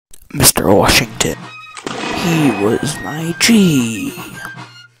Mr. Washington. He was my G.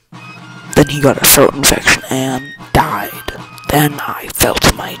 Then he got a throat infection and died. Then I fell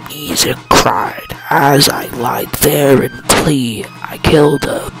to my knees and cried. As I lied there in plea, I killed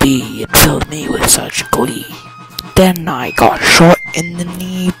a bee. It filled me with such glee. Then I got shot in the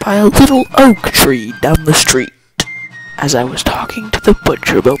knee by a little oak tree down the street. As I was talking to the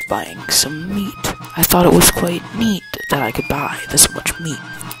butcher about buying some meat, I thought it was quite neat that I could buy this much meat.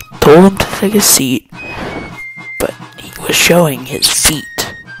 Told him to take a seat, but he was showing his feet.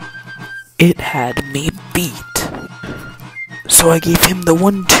 It had me beat. So I gave him the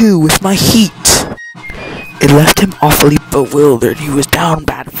 1-2 with my heat. It left him awfully bewildered. He was down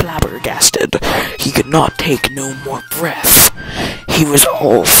bad flabbergasted. He could not take no more breath. He was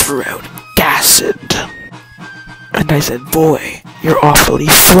all throughout gassed. And I said, boy, you're awfully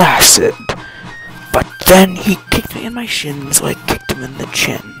flaccid. But then he kicked me in my shins so I kicked him in the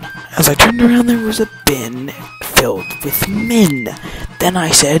chin. As I turned around, there was a bin filled with men. Then I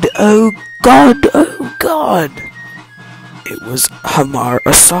said, oh God, oh God. It was Hamar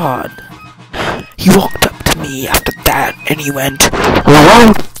Assad. He walked up to me after that, and he went,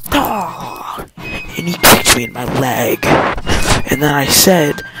 ah! And he kicked me in my leg. And then I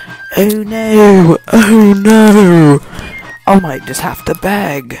said, oh no, I might just have to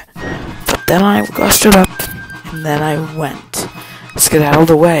beg. But then I got stood up, and then I went, skedaddled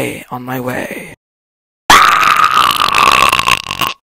away on my way.